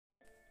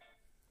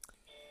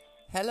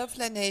Hello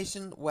Fly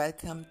Nation,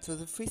 welcome to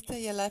the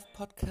Freestyle-Your-Life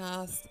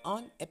Podcast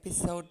on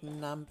episode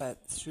number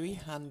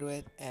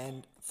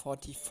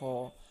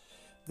 344,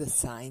 the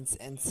signs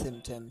and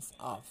symptoms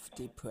of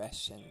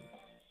depression.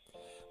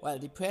 Well,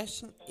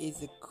 depression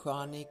is a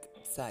chronic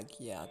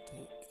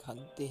psychiatric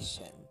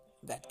condition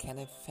that can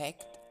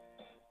affect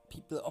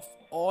people of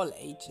all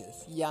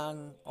ages,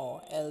 young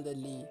or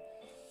elderly.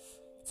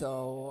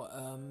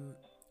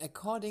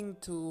 According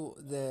to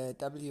the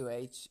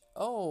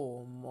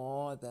WHO,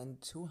 more than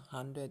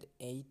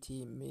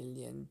 280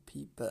 million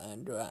people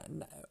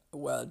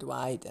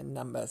worldwide, and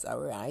numbers are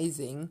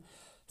rising,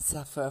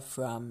 suffer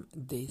from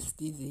this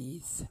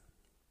disease.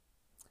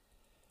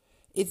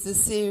 It's a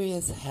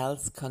serious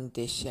health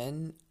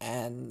condition,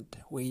 and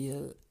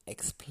we'll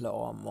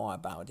explore more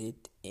about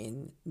it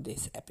in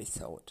this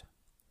episode.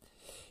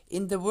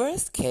 In the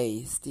worst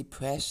case,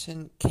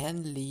 depression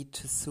can lead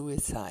to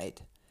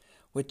suicide,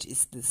 which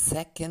is the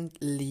second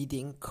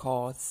leading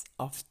cause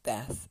of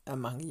death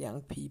among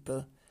young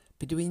people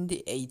between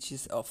the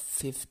ages of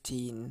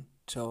 15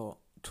 to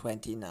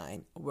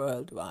 29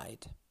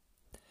 worldwide.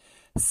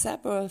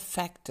 Several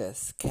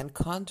factors can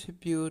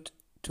contribute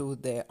to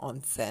the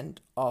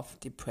onset of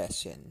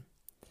depression.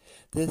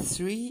 The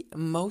three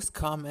most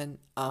common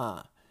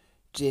are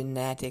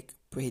genetic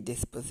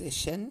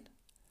predisposition,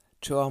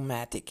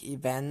 traumatic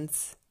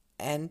events,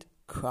 and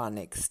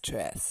chronic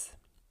stress.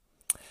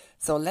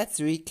 So let's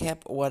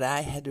recap what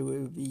I had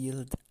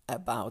revealed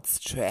about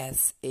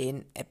stress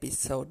in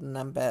episode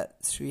number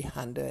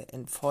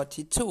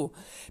 342,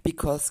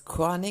 because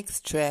chronic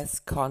stress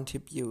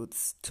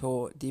contributes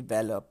to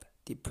develop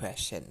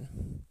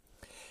depression.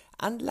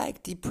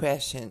 Unlike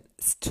depression,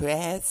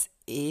 stress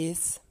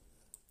is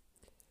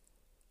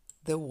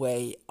the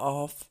way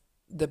of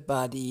the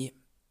body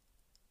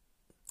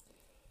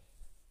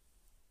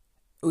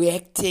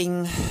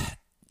reacting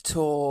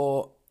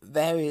to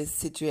various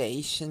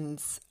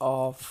situations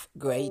of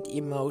great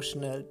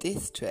emotional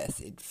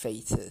distress it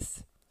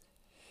faces.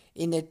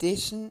 In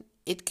addition,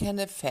 it can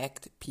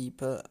affect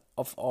people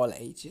of all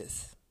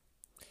ages.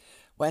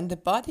 When the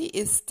body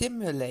is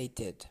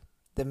stimulated,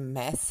 the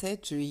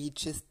message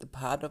reaches the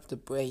part of the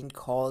brain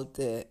called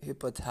the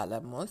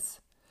hypothalamus,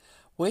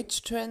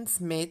 which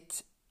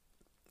transmits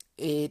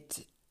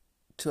it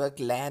to a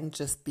gland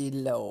just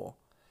below.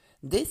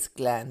 This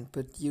gland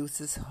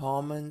produces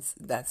hormones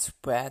that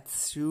spread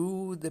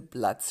through the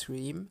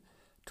bloodstream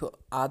to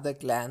other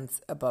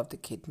glands above the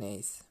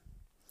kidneys.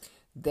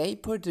 They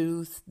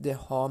produce the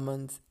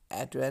hormones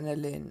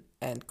adrenaline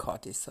and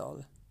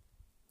cortisol.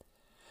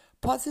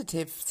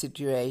 Positive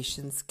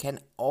situations can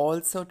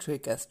also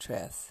trigger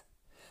stress,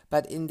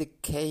 but in the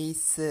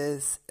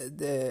cases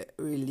the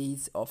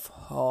release of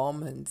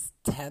hormones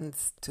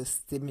tends to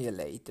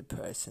stimulate the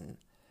person.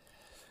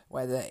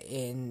 Whether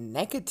in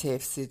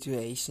negative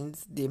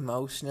situations, the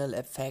emotional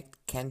effect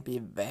can be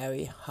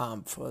very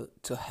harmful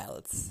to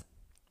health.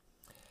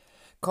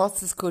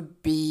 Causes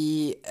could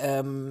be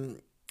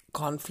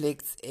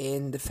conflicts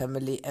in the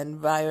family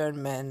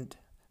environment,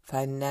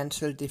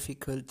 financial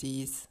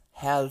difficulties,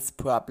 health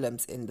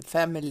problems in the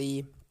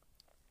family,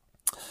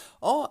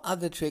 or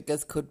other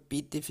triggers could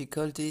be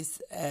difficulties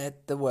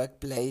at the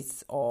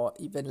workplace or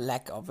even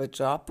lack of a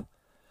job,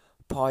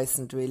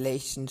 poisoned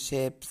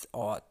relationships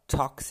or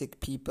toxic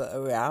people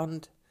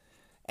around,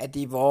 a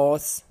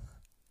divorce,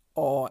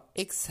 or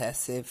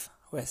excessive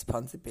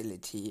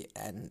responsibility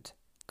and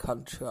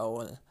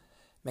control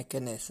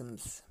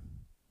mechanisms.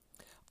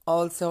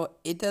 Also,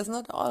 it does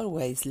not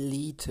always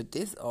lead to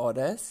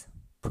disorders.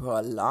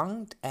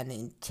 Prolonged and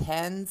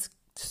intense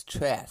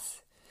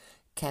stress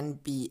can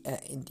be an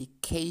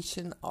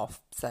indication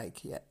of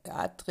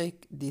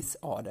psychiatric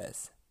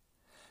disorders.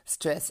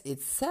 Stress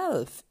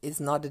itself is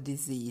not a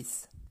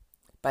disease,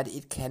 but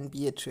it can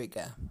be a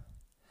trigger.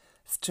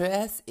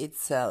 Stress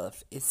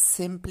itself is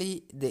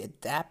simply the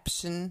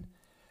adaptation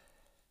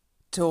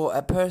to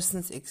a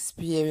person's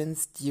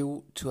experience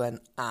due to an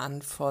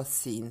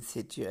unforeseen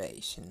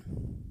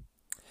situation.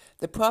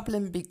 The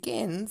problem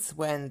begins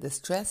when the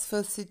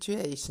stressful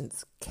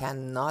situations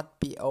cannot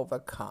be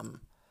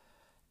overcome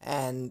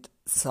and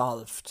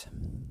solved.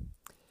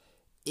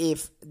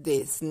 If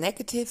this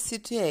negative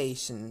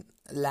situation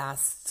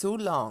lasts too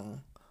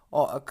long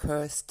or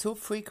occurs too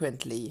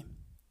frequently,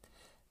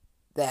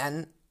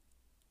 then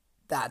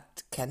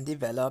that can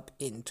develop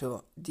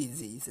into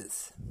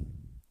diseases.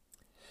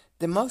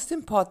 The most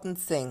important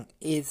thing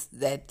is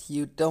that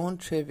you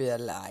don't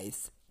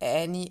trivialize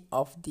any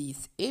of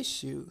these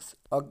issues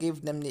or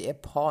give them the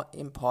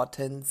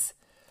importance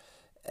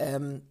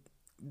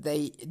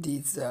they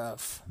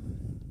deserve.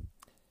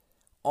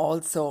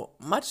 Also,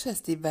 much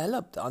has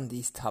developed on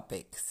these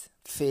topics.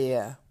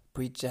 Fear,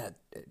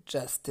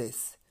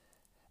 prejudice,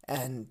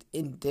 and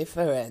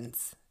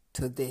indifference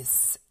to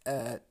this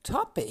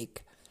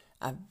topic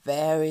are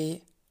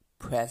very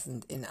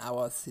present in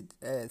our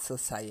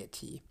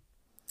society.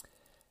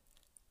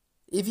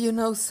 If you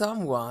know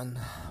someone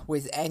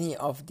with any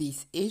of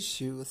these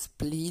issues,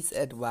 please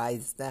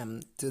advise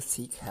them to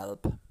seek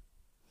help.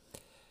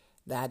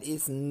 that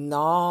is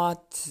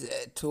not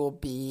to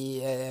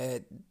be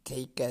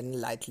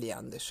taken lightly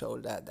on the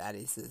shoulder. That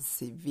is a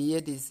severe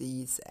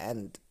disease,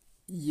 and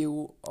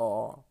you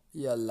or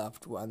your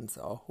loved ones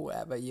or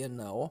whoever you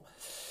know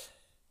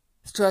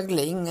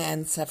struggling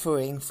and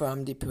suffering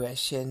from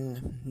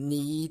depression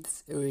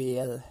needs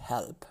real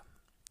help.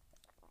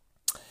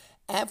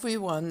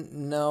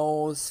 Everyone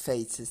knows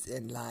phases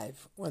in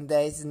life when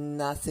there is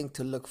nothing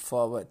to look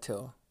forward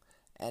to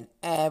and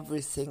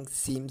everything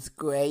seems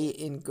grey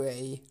in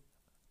grey,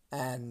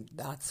 and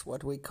that's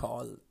what we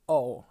call,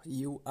 oh,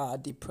 you are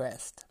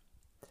depressed.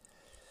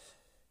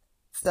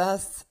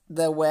 Thus,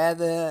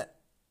 whether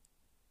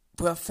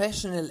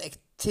professional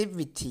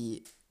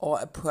activity or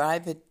a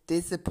private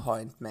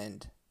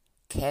disappointment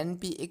can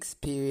be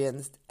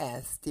experienced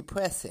as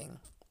depressing.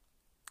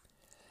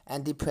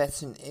 And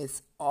depression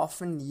is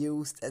often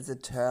used as a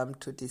term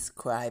to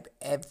describe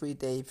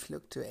everyday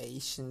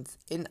fluctuations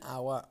in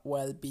our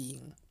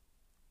well-being.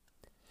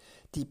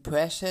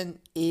 Depression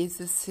is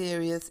a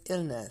serious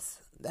illness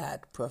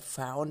that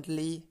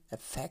profoundly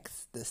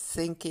affects the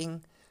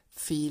thinking,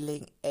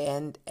 feeling,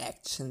 and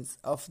actions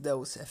of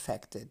those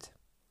affected.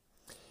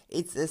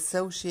 It's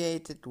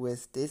associated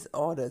with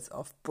disorders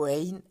of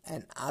brain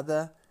and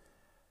other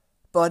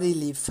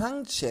bodily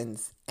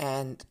functions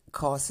and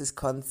causes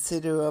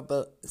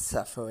considerable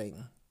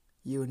suffering.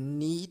 You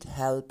need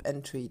help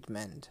and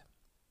treatment.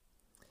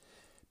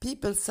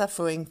 People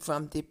suffering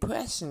from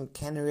depression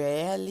can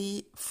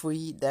rarely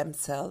free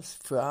themselves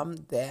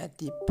from their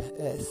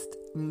depressed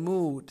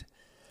mood,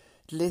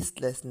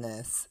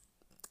 listlessness,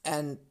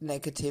 and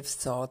negative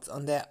thoughts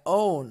on their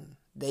own.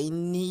 They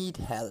need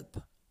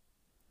help.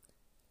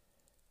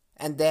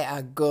 And there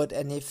are good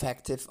and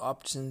effective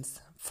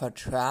options for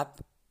drug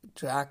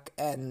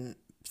and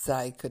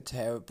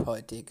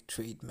psychotherapeutic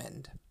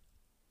treatment.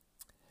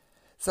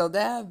 So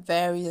there are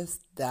various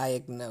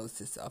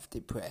diagnoses of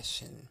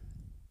depression.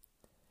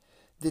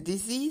 The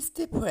disease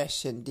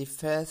depression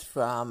differs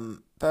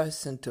from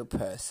person to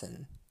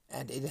person,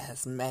 and it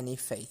has many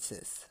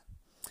phases.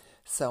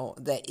 So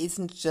there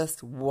isn't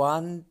just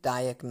one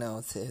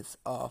diagnosis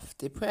of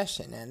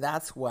depression, and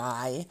that's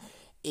why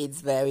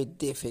it's very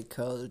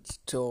difficult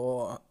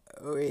to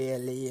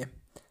really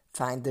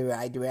find the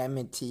right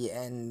remedy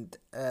and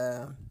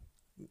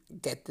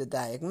get the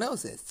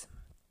diagnosis.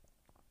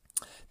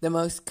 The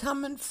most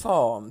common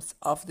forms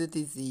of the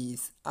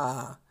disease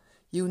are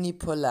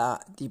unipolar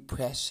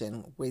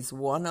depression with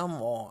one or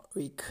more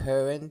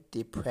recurrent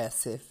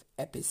depressive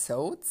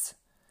episodes.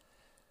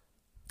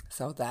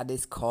 So that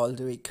is called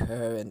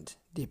recurrent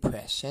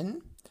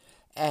depression.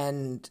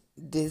 And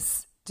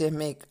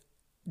dystemic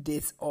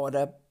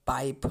disorder,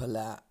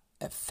 bipolar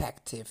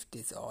affective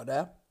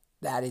disorder,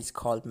 that is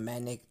called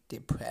manic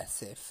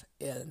depressive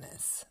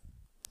illness.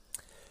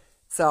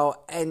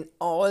 So in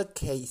all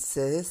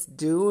cases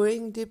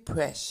during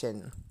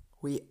depression,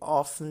 we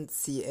often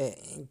see an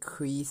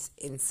increase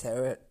in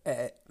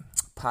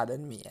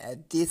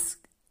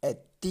a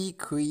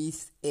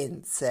decrease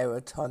in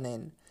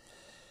serotonin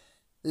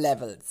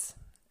levels.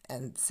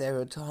 And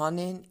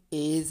serotonin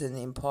is an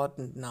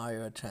important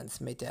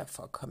neurotransmitter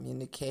for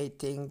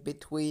communicating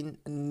between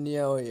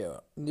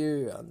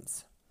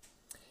neurons.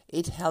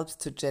 It helps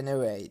to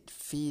generate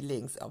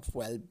feelings of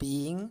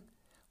well-being,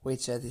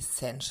 which are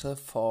essential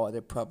for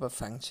the proper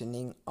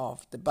functioning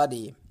of the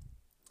body.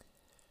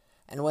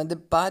 And when the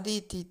body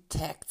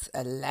detects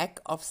a lack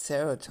of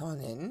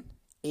serotonin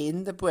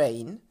in the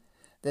brain,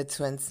 the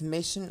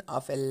transmission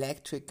of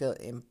electrical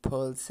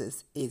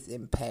impulses is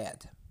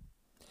impaired,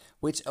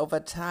 which over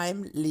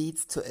time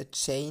leads to a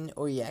chain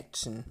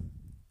reaction.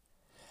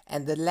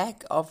 And the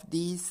lack of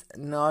these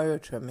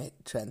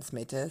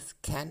neurotransmitters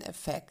can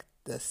affect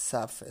the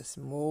sufferer's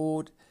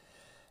mood,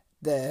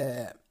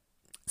 the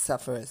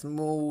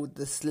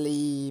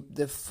sleep,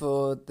 the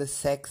food, the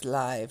sex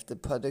life, the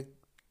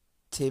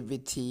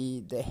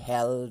productivity, the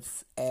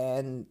health,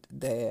 and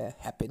the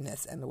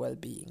happiness and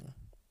well-being.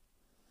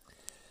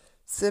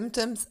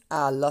 Symptoms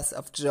are loss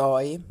of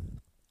joy,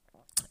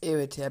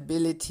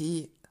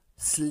 irritability,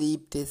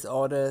 sleep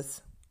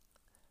disorders,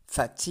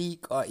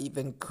 fatigue or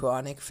even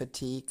chronic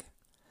fatigue,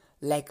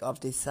 lack of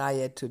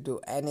desire to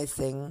do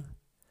anything,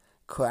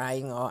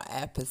 crying or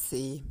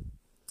apathy,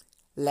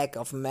 lack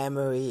of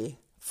memory,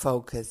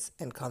 focus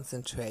and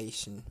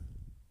concentration.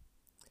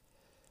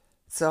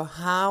 So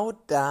how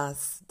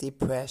does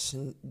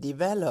depression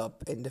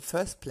develop in the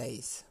first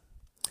place?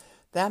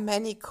 There are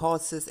many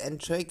causes and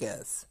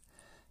triggers,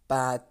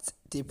 but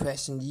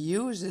depression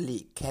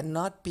usually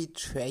cannot be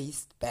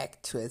traced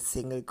back to a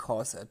single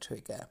cause or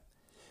trigger.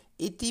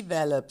 It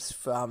develops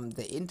from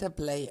the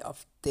interplay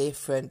of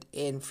different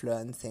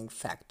influencing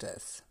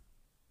factors.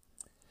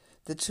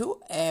 The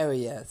two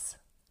areas,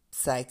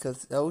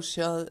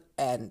 psychosocial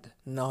and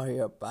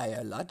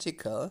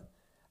neurobiological,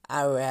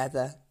 are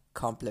rather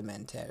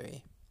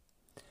complementary.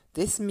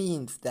 This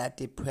means that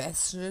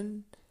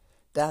depression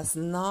does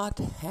not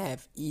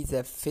have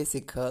either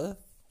physical,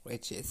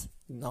 which is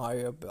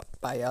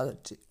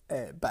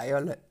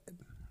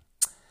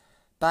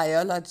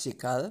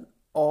biological,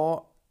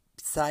 or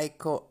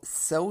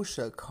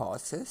psychosocial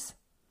causes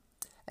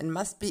and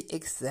must be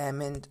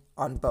examined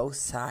on both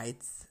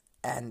sides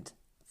and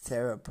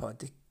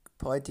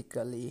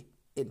therapeutically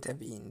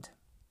intervened.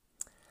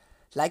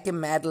 Like a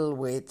medal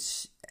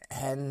which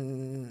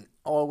can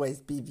always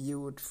be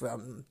viewed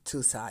from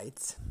two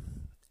sides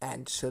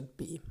and should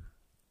be.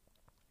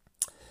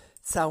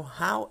 So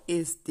how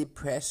is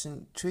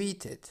depression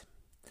treated?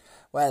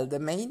 Well, the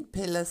main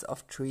pillars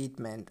of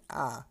treatment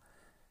are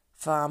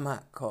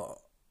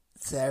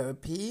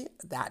pharmacotherapy,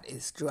 that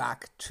is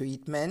drug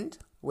treatment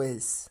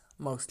with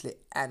mostly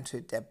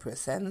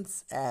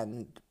antidepressants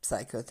and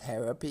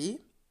psychotherapy.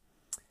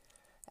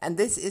 And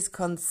this is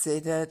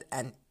considered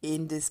an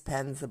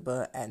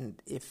indispensable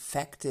and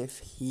effective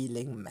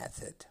healing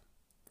method.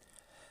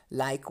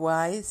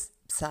 Likewise,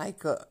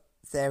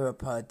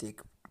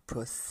 psychotherapeutic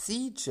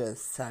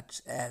procedures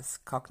such as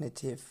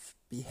cognitive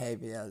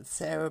behavioral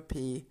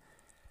therapy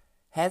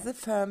has a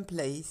firm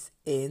place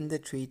in the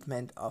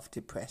treatment of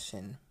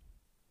depression.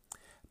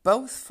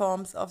 Both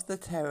forms of the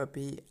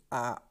therapy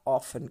are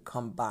often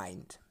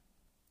combined.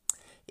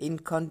 In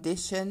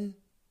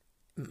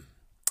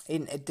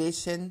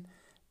addition,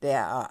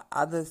 there are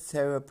other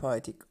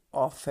therapeutic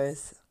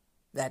offers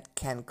that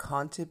can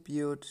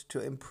contribute to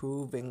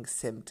improving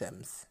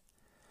symptoms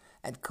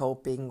and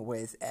coping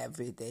with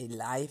everyday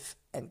life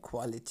and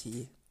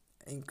quality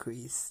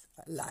increase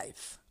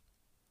life.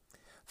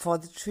 For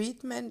the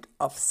treatment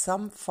of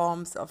some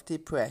forms of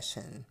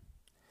depression,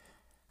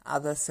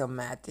 other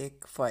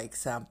somatic, for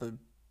example,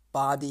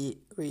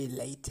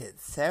 body-related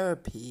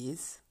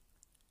therapies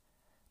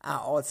are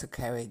also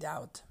carried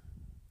out.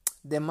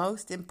 The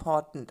most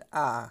important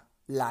are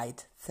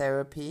light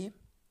therapy,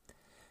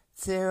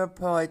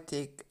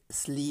 therapeutic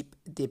sleep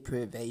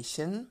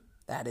deprivation,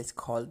 that is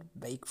called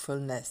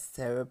wakefulness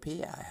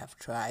therapy. I have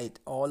tried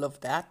all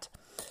of that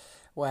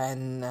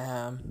when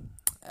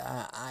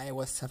I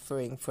was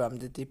suffering from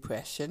the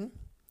depression.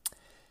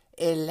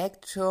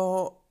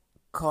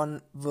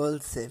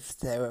 Electroconvulsive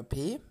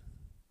therapy,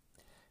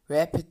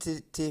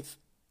 repetitive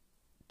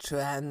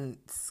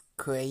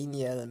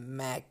transcranial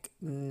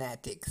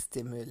magnetic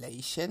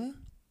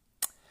stimulation,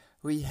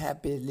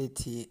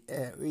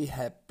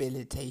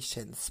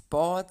 rehabilitation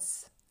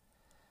sports,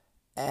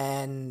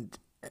 and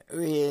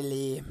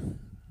really,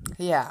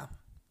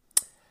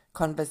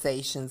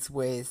 conversations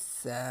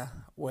with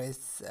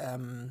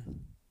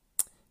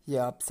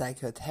your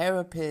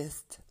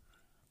psychotherapist.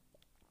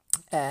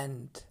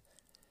 And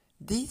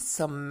these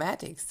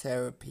somatic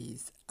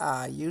therapies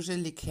are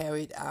usually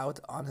carried out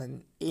on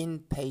an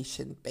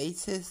inpatient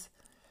basis.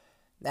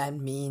 That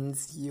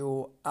means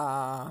you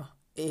are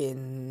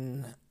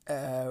in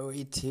a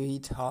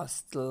retreat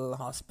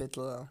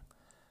hospital,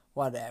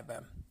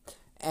 whatever.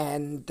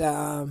 And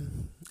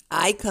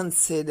I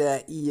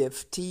consider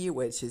EFT,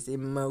 which is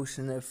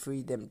Emotional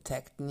Freedom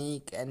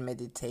Technique, and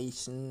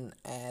meditation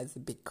as a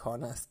big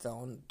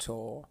cornerstone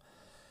to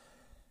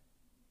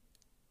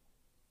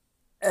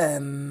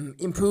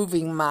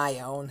improving my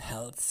own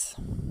health.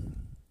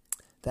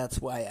 That's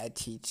why I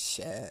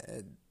teach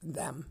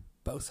them,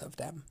 both of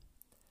them.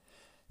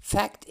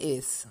 Fact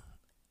is,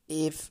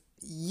 if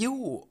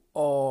you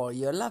or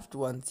your loved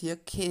ones, your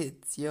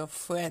kids, your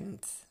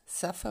friends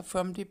suffer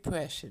from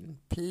depression,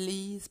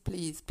 please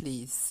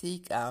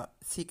seek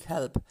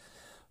help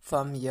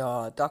from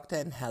your doctor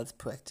and health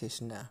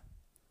practitioner.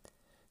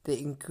 The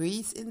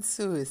increase in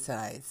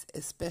suicides,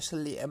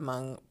 especially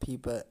among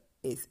people,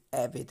 is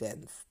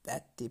evidence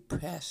that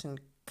depression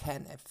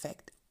can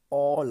affect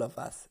all of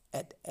us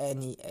at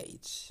any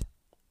age.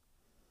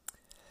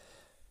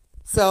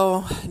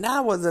 So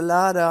that was a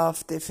lot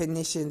of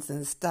definitions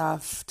and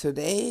stuff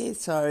today.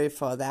 Sorry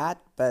for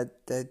that,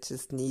 but I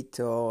just need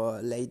to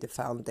lay the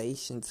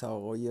foundation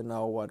so you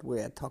know what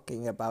we are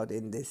talking about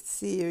in this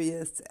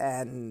series.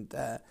 And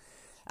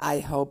I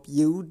hope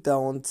you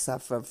don't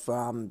suffer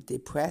from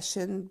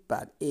depression,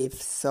 but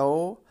if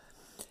so,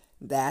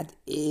 that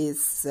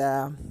is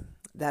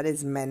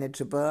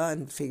manageable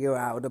and figure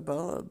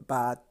outable,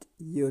 but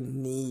you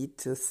need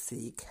to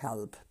seek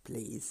help,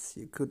 please.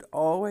 You could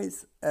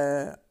always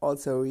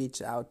also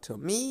reach out to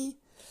me,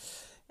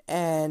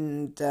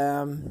 and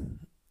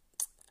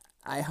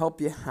I hope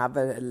you have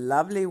a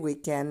lovely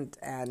weekend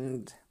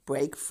and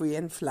break free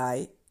and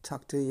fly.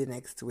 Talk to you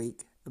next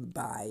week.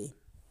 Bye.